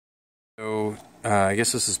So I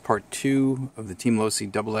guess this is part 2 of the Team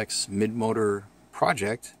Losi XX mid-motor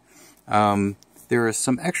project. There is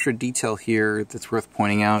some extra detail here that's worth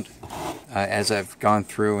pointing out as I've gone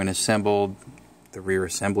through and assembled the rear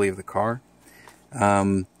assembly of the car.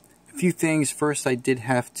 A few things. First, I did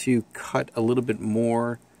have to cut a little bit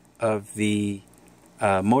more of the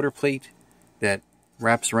motor plate that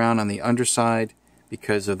wraps around on the underside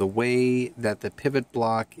because of the way that the pivot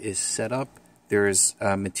block is set up. There's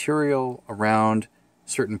material around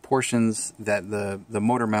certain portions that the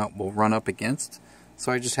motor mount will run up against.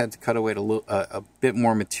 So I just had to cut away a bit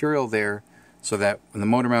more material there so that when the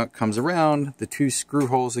motor mount comes around, the 2 screw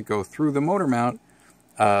holes that go through the motor mount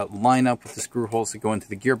line up with the screw holes that go into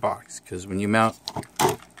the gearbox. Because when you mount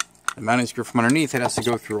the mounting screw from underneath, it has to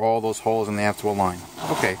go through all those holes and they have to align.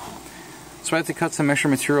 Okay, so I had to cut some extra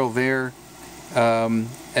material there.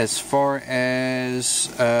 As far as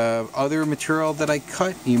other material that I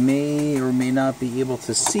cut, you may or may not be able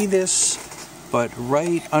to see this, but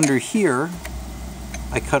right under here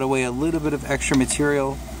I cut away a little bit of extra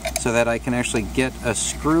material so that I can actually get a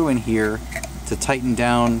screw in here to tighten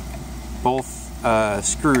down both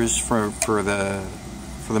screws for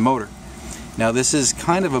the motor. Now this is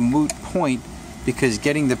kind of a moot point because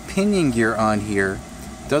getting the pinion gear on here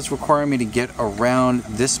does require me to get around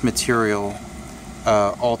this material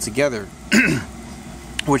altogether,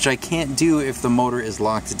 which I can't do if the motor is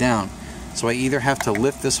locked down. So I either have to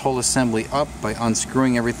lift this whole assembly up by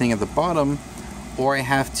unscrewing everything at the bottom, or I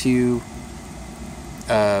have to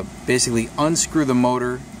basically unscrew the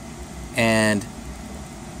motor and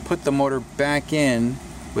put the motor back in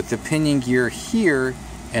with the pinion gear here,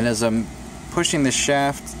 and as I'm pushing the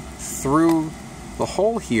shaft through the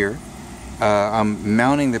hole here, I'm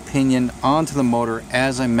mounting the pinion onto the motor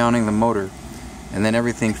as I'm mounting the motor, and then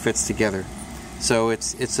everything fits together. So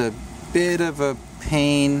it's a bit of a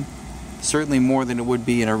pain, certainly more than it would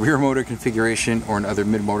be in a rear motor configuration or in other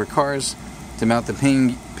mid-motor cars, to mount the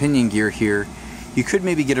pinion gear here. You could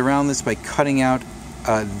maybe get around this by cutting out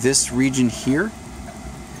this region here,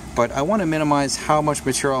 but I want to minimize how much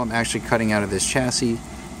material I'm actually cutting out of this chassis,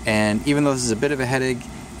 and even though this is a bit of a headache,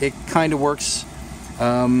 it kind of works.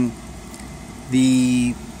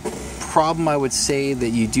 The problem I would say that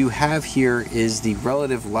you do have here is the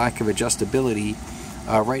relative lack of adjustability.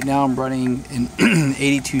 Right now I'm running an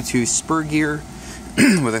 82 tooth spur gear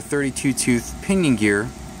with a 32 tooth pinion gear,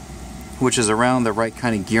 which is around the right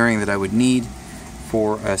kind of gearing that I would need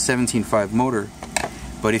for a 17.5 motor.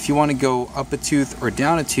 But if you want to go up a tooth or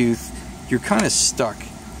down a tooth, you're kind of stuck,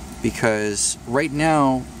 because right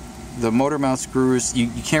now the motor mount screws, you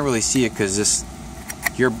can't really see it because this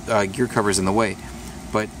gear cover is in the way,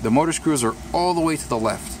 but the motor screws are all the way to the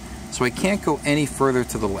left, so I can't go any further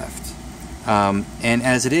to the left. And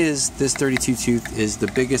as it is, this 32 tooth is the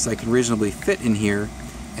biggest I can reasonably fit in here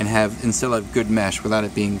and still have good mesh without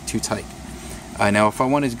it being too tight. Now if I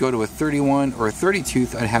wanted to go to a 31 or a 30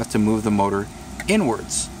 tooth, I'd have to move the motor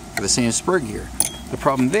inwards for the same spur gear. The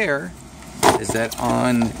problem there is that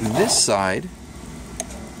on this side,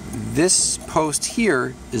 this post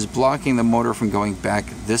here is blocking the motor from going back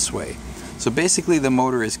this way. So basically the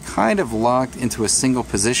motor is kind of locked into a single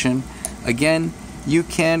position. Again, you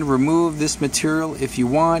can remove this material if you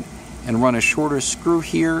want and run a shorter screw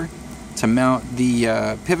here to mount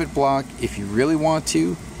the pivot block if you really want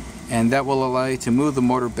to, and that will allow you to move the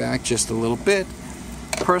motor back just a little bit.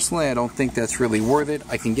 Personally, I don't think that's really worth it.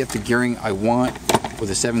 I can get the gearing I want with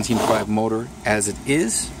a 17.5 motor as it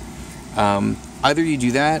is. Either you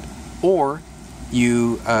do that, or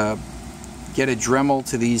you get a Dremel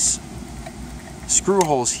to these screw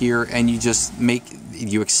holes here, and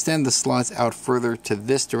you extend the slots out further to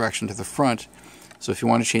this direction, to the front. So if you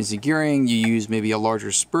want to change the gearing, you use maybe a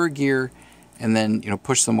larger spur gear and then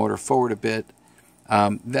push the motor forward a bit.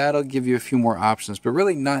 That'll give you a few more options, but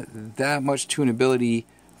really not that much tunability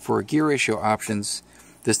for gear ratio options.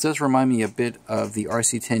 This does remind me a bit of the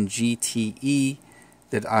RC10 GTE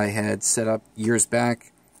that I had set up years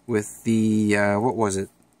back with the what was it?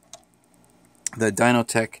 The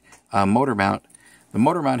Dynotech motor mount. The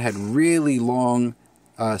motor mount had really long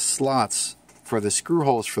slots for the screw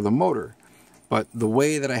holes for the motor, but the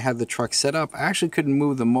way that I had the truck set up, I actually couldn't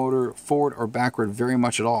move the motor forward or backward very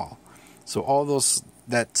much at all. So all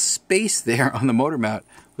that space there on the motor mount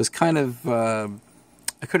was kind of,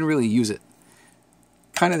 I couldn't really use it.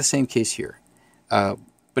 Kind of the same case here. But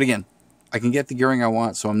again, I can get the gearing I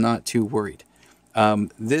want, so I'm not too worried.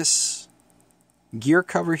 This gear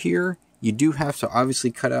cover here, you do have to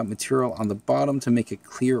obviously cut out material on the bottom to make it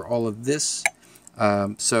clear all of this.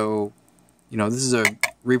 So, this is a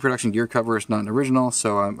reproduction gear cover. It's not an original,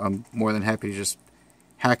 so I'm more than happy to just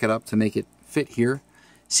hack it up to make it fit here.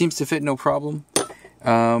 Seems to fit no problem.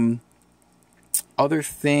 Other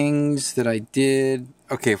things that I did,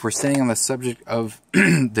 okay, if we're staying on the subject of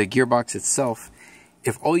the gearbox itself,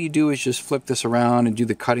 if all you do is just flip this around and do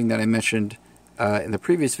the cutting that I mentioned in the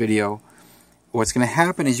previous video, what's going to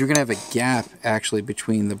happen is you're going to have a gap actually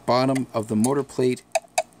between the bottom of the motor plate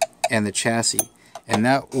and the chassis, and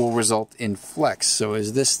that will result in flex. So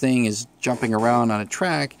as this thing is jumping around on a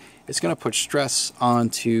track, it's going to put stress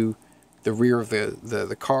onto the rear of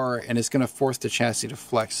the car, and it's going to force the chassis to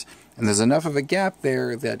flex. And there's enough of a gap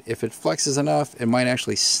there that if it flexes enough, it might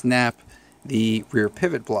actually snap the rear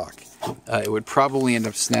pivot block. It would probably end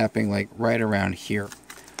up snapping like right around here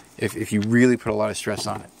if you really put a lot of stress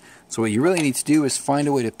on it. So what you really need to do is find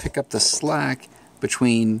a way to pick up the slack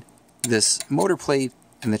between this motor plate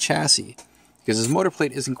and the chassis, because this motor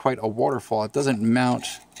plate isn't quite a waterfall. It doesn't mount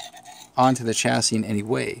onto the chassis in any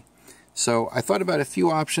way. So I thought about a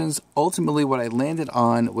few options. Ultimately what I landed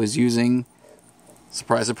on was using,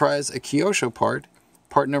 surprise, surprise, a Kyosho part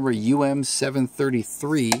number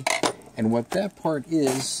UM733. And what that part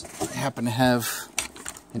is, I happen to have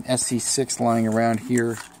an SC6 lying around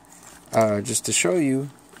here just to show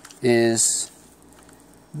you, is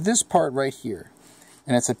this part right here.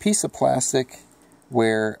 And it's a piece of plastic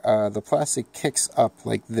where the plastic kicks up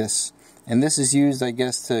like this. And this is used, I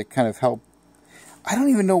guess, to kind of help. I don't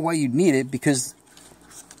even know why you'd need it, because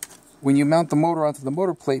when you mount the motor onto the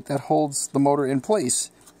motor plate, that holds the motor in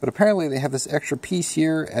place. But apparently they have this extra piece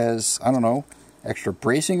here as, I don't know, extra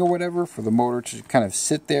bracing or whatever for the motor to kind of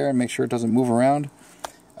sit there and make sure it doesn't move around.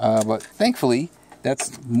 But thankfully,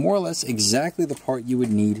 that's more or less exactly the part you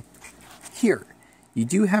would need here. You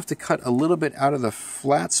do have to cut a little bit out of the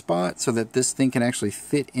flat spot so that this thing can actually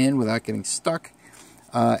fit in without getting stuck.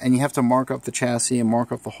 And you have to mark up the chassis and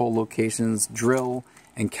mark up the hole locations, drill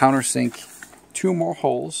and countersink 2 more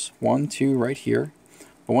holes, 1, 2 right here.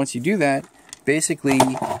 But once you do that, basically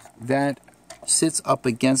that sits up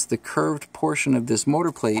against the curved portion of this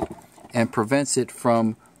motor plate and prevents it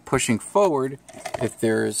from pushing forward if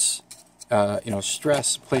there's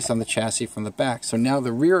stress placed on the chassis from the back. So now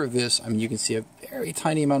the rear of this, I mean, you can see a very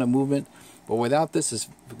tiny amount of movement, but without this, it's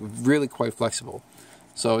really quite flexible.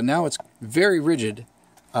 So now it's very rigid,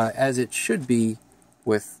 as it should be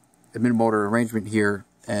with a mid-motor arrangement here,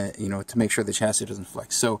 to make sure the chassis doesn't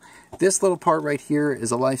flex. So this little part right here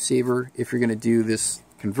is a lifesaver if you're going to do this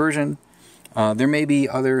conversion. There may be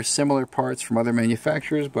other similar parts from other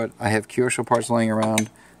manufacturers, but I have Kyosho parts laying around,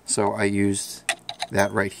 so I used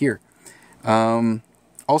that right here.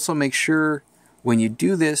 Also make sure when you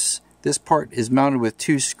do this, this part is mounted with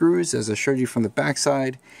 2 screws, as I showed you from the back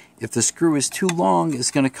side. If the screw is too long, it's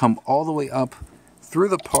going to come all the way up through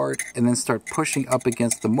the part and then start pushing up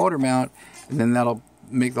against the motor mount, and then that'll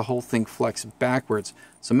make the whole thing flex backwards.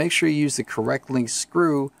 So make sure you use the correct length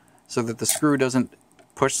screw so that the screw doesn't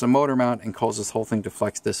push the motor mount and cause this whole thing to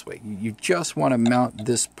flex this way. You just want to mount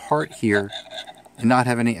this part here and not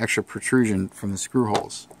have any extra protrusion from the screw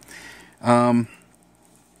holes.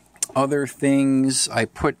 Other things, I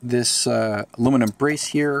put this aluminum brace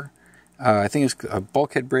here. I think it's a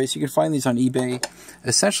bulkhead brace. You can find these on eBay.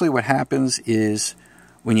 Essentially what happens is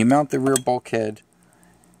when you mount the rear bulkhead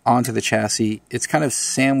onto the chassis, it's kind of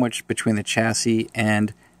sandwiched between the chassis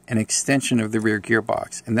and an extension of the rear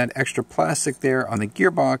gearbox. And that extra plastic there on the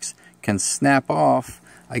gearbox can snap off,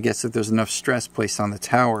 I guess, if there's enough stress placed on the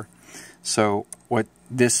tower. So what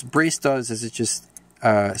this brace does is it just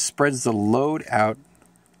spreads the load out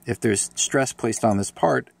if there's stress placed on this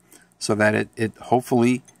part, so that it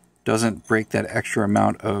hopefully doesn't break that extra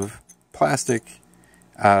amount of plastic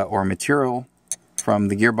or material from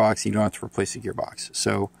the gearbox. You don't have to replace the gearbox.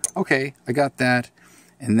 So, okay, I got that.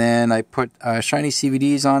 And then I put shiny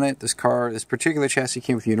CVDs on it. This particular chassis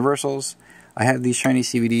came with universals. I had these shiny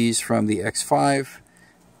CVDs from the X5.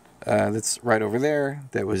 That's right over there.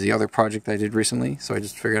 That was the other project I did recently, so I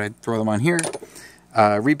just figured I'd throw them on here.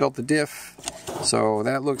 Rebuilt the diff, so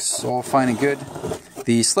that looks all fine and good.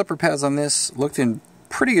 The slipper pads on this looked in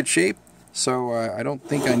pretty good shape, so I don't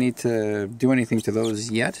think I need to do anything to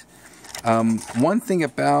those yet. One thing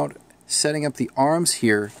about setting up the arms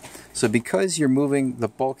here, so because you're moving the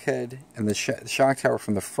bulkhead and the shock tower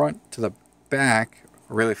from the front to the back,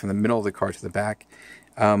 or really from the middle of the car to the back,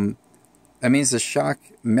 that means the shock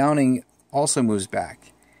mounting also moves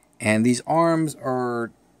back. And these arms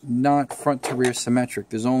are not front to rear symmetric.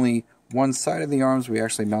 There's only one side of the arms we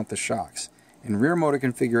actually mount the shocks. In rear motor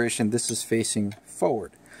configuration, this is facing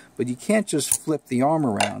forward. But you can't just flip the arm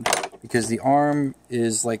around, because the arm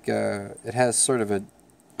is like it has sort of a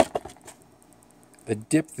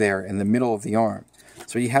dip there in the middle of the arm.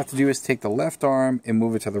 So what you have to do is take the left arm and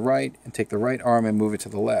move it to the right, and take the right arm and move it to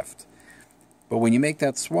the left. But when you make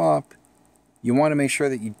that swap, you want to make sure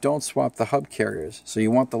that you don't swap the hub carriers. So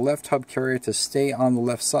you want the left hub carrier to stay on the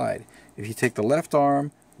left side. If you take the left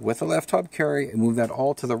arm with the left hub carrier and move that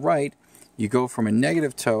all to the right, you go from a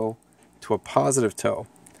negative toe to a positive toe.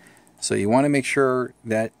 So you want to make sure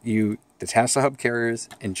that you detach the hub carriers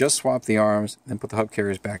and just swap the arms, then put the hub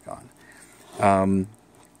carriers back on.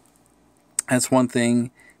 That's one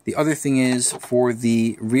thing. The other thing is for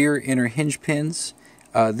the rear inner hinge pins,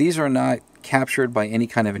 these are not captured by any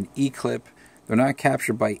kind of an E-clip. They're not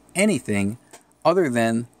captured by anything other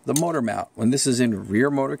than the motor mount. When this is in rear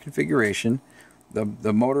motor configuration,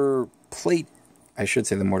 the motor plate, I should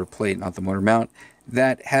say the motor plate, not the motor mount,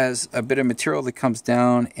 that has a bit of material that comes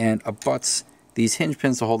down and abuts these hinge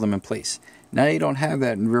pins to hold them in place. Now you don't have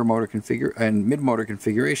that in rear motor and mid motor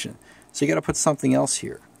configuration. So you got to put something else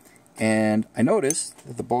here. And I noticed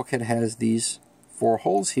that the bulkhead has these 4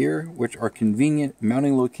 holes here, which are convenient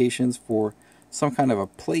mounting locations for some kind of a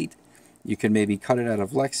plate. You can maybe cut it out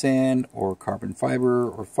of Lexan or carbon fiber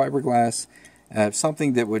or fiberglass.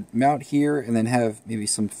 Something that would mount here and then have maybe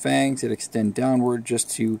some fangs that extend downward just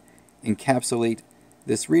to encapsulate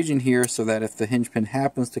this region here, so that if the hinge pin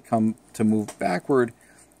happens to move backward,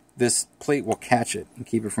 this plate will catch it and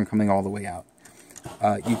keep it from coming all the way out.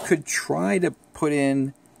 You could try to put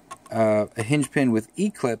in a hinge pin with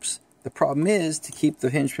E-clips. The problem is, to keep the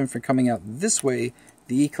hinge pin from coming out this way,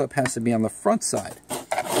 the E-clip has to be on the front side.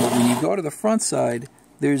 But when you go to the front side,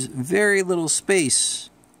 there's very little space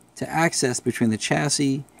to access between the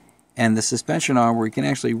chassis and the suspension arm where you can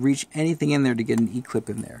actually reach anything in there to get an E-clip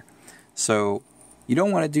in there. So you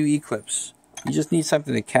don't want to do E-clips. You just need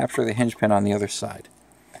something to capture the hinge pin on the other side.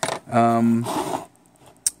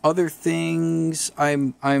 Other things, I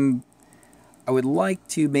would like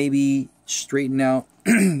to maybe straighten out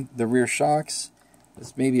the rear shocks.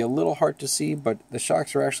 It's maybe a little hard to see, but the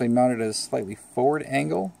shocks are actually mounted at a slightly forward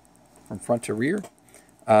angle from front to rear.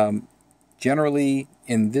 Generally,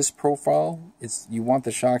 in this profile, you want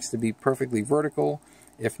the shocks to be perfectly vertical.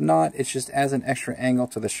 If not, it's just as an extra angle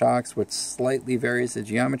to the shocks, which slightly varies the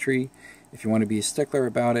geometry. If you want to be a stickler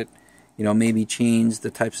about it, maybe change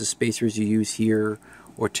the types of spacers you use here,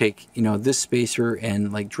 or take, this spacer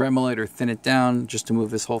and like Dremel it or thin it down just to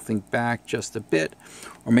move this whole thing back just a bit.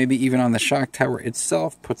 Or maybe even on the shock tower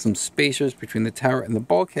itself, put some spacers between the tower and the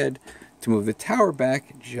bulkhead to move the tower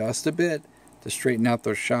back just a bit to straighten out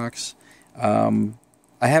those shocks.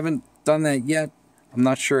 I haven't done that yet. I'm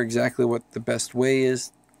not sure exactly what the best way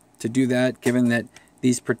is to do that, given that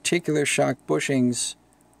these particular shock bushings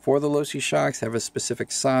for the Losi shocks have a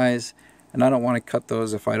specific size, and I don't want to cut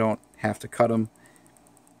those if I don't have to cut them.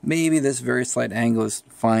 Maybe this very slight angle is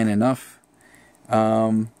fine enough.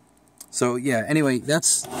 So yeah, anyway,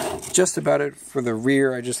 that's just about it for the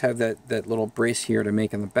rear. I just have that little brace here to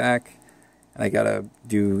make in the back. And I gotta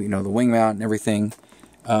do, the wing mount and everything.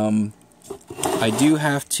 I do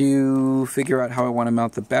have to figure out how I want to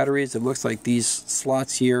mount the batteries. It looks like these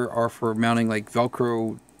slots here are for mounting like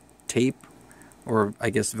Velcro tape, or I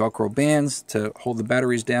guess Velcro bands to hold the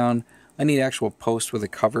batteries down. I need actual posts with a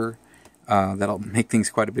cover. That'll make things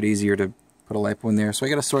quite a bit easier to put a LiPo in there. So I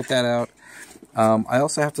got to sort that out. I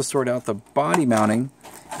also have to sort out the body mounting.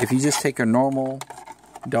 If you just take a normal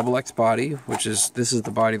XX body, this is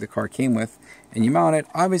the body the car came with, and you mount it,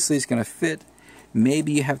 obviously it's going to fit.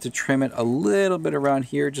 Maybe you have to trim it a little bit around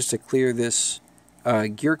here just to clear this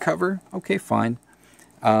gear cover. Okay, fine.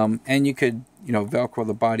 And you could, Velcro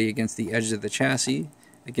the body against the edge of the chassis.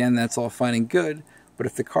 Again, that's all fine and good. But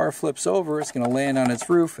if the car flips over, it's going to land on its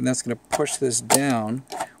roof, and that's going to push this down,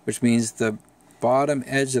 which means the bottom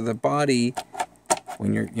edge of the body,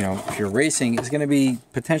 when you're, if you're racing, is going to be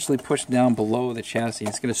potentially pushed down below the chassis.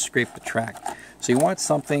 It's going to scrape the track. So you want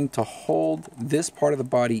something to hold this part of the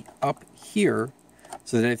body up here,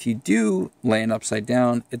 so that if you do land upside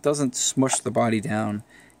down, it doesn't smush the body down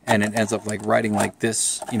and it ends up like riding like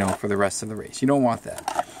this, for the rest of the race. You don't want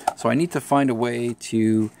that. So I need to find a way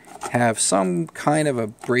to have some kind of a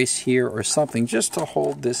brace here or something just to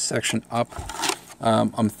hold this section up.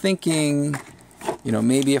 I'm thinking,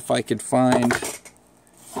 maybe if I could find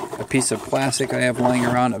a piece of plastic I have lying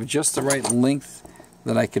around of just the right length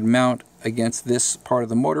that I could mount against this part of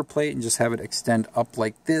the motor plate and just have it extend up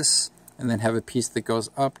like this, and then have a piece that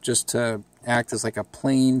goes up just to act as like a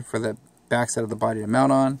plane for the backside of the body to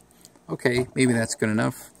mount on. Okay, maybe that's good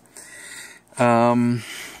enough.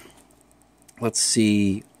 Let's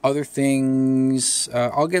see, other things.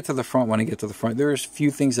 I'll get to the front when I get to the front. There's a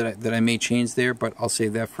few things that I may change there, but I'll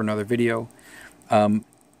save that for another video.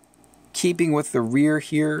 Keeping with the rear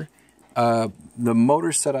here, the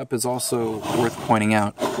motor setup is also worth pointing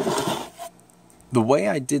out. The way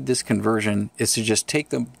I did this conversion is to just take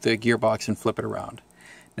the gearbox and flip it around.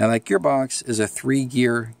 Now that gearbox is a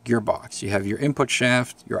 3-gear gearbox. You have your input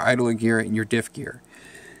shaft, your idler gear, and your diff gear.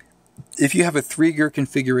 If you have a 3-gear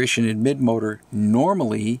configuration in mid-motor,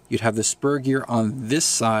 normally you'd have the spur gear on this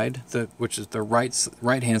side, which is the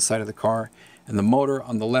right-hand side of the car, and the motor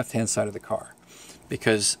on the left-hand side of the car.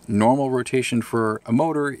 Because normal rotation for a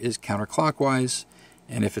motor is counterclockwise,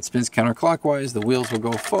 and if it spins counterclockwise, the wheels will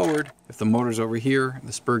go forward if the motor's over here and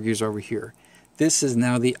the spur gear's over here. This is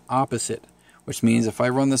now the opposite, which means if I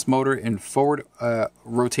run this motor in forward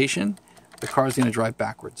rotation, the car's going to drive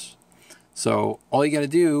backwards. So all you got to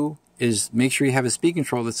do is make sure you have a speed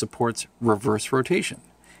control that supports reverse rotation.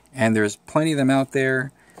 And there's plenty of them out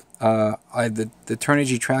there. The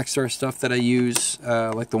Turnigy Trackstar stuff that I use,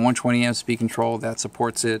 like the 120 amp speed control, that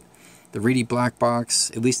supports it. The Reedy Black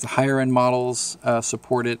Box, at least the higher end models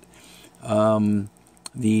support it.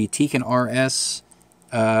 The Tekin RS,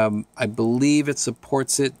 I believe it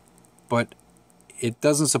supports it, but it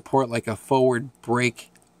doesn't support like a forward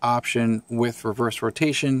brake option with reverse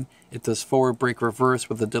rotation. It does forward brake reverse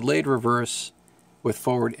with a delayed reverse with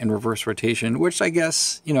forward and reverse rotation, which I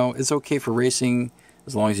guess, you know, is okay for racing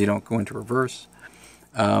as long as you don't go into reverse.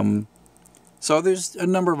 So there's a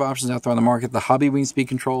number of options out there on the market. The Hobbywing speed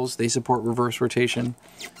controls, they support reverse rotation.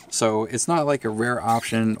 So it's not like a rare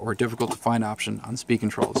option or difficult to find option on speed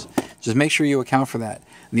controls. Just make sure you account for that.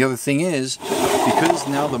 And the other thing is, because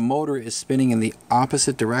now the motor is spinning in the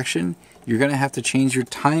opposite direction, you're going to have to change your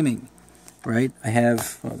timing, right? I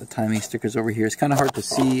have the timing stickers over here. It's kind of hard to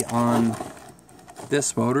see on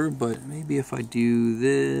this motor, but maybe if I do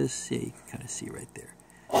this, yeah, you can kind of see right there.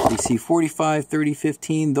 You see 45, 30,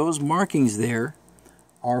 15, those markings there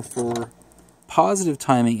are for positive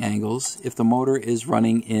timing angles if the motor is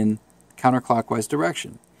running in counterclockwise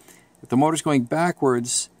direction. If the motor's going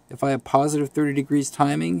backwards, if I have positive 30 degrees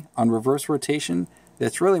timing on reverse rotation,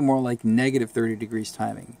 that's really more like negative 30 degrees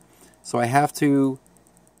timing. So I have to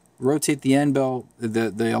rotate the end bell,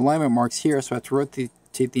 the alignment marks here, so I have to rotate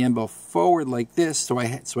the end bell forward like this, so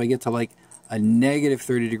I get to like a negative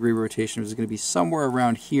 30 degree rotation, which is going to be somewhere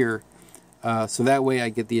around here. So that way I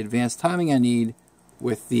get the advanced timing I need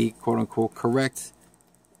with the quote-unquote correct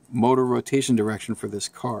motor rotation direction for this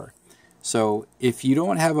car. So if you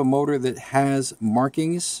don't have a motor that has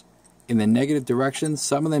markings in the negative direction,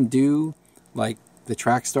 some of them do, like the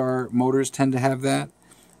Trackstar motors tend to have that,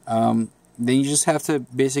 then you just have to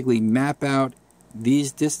basically map out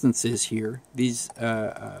these distances here, these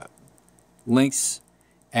links,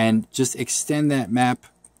 and just extend that map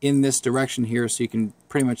in this direction here so you can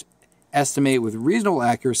pretty much estimate with reasonable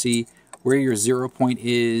accuracy where your 0 point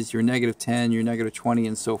is, your -10, your -20,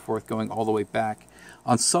 and so forth, going all the way back.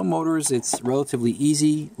 On some motors, it's relatively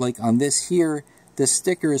easy. Like on this here, this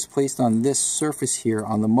sticker is placed on this surface here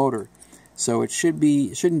on the motor. So it shouldn't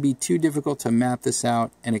be too difficult to map this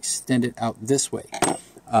out and extend it out this way.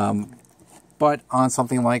 But on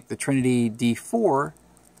something like the Trinity D4,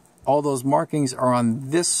 all those markings are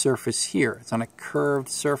on this surface here. It's on a curved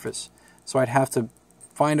surface. So I'd have to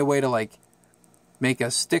find a way to like make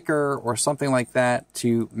a sticker or something like that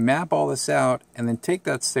to map all this out, and then take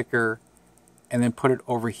that sticker and then put it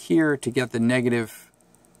over here to get the negative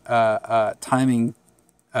timing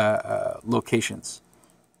locations.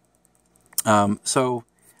 So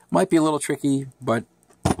might be a little tricky, but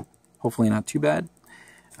hopefully not too bad.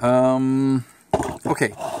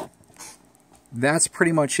 Okay, that's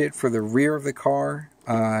pretty much it for the rear of the car.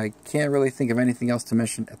 I can't really think of anything else to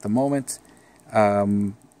mention at the moment.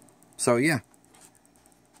 So yeah,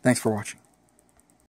 thanks for watching.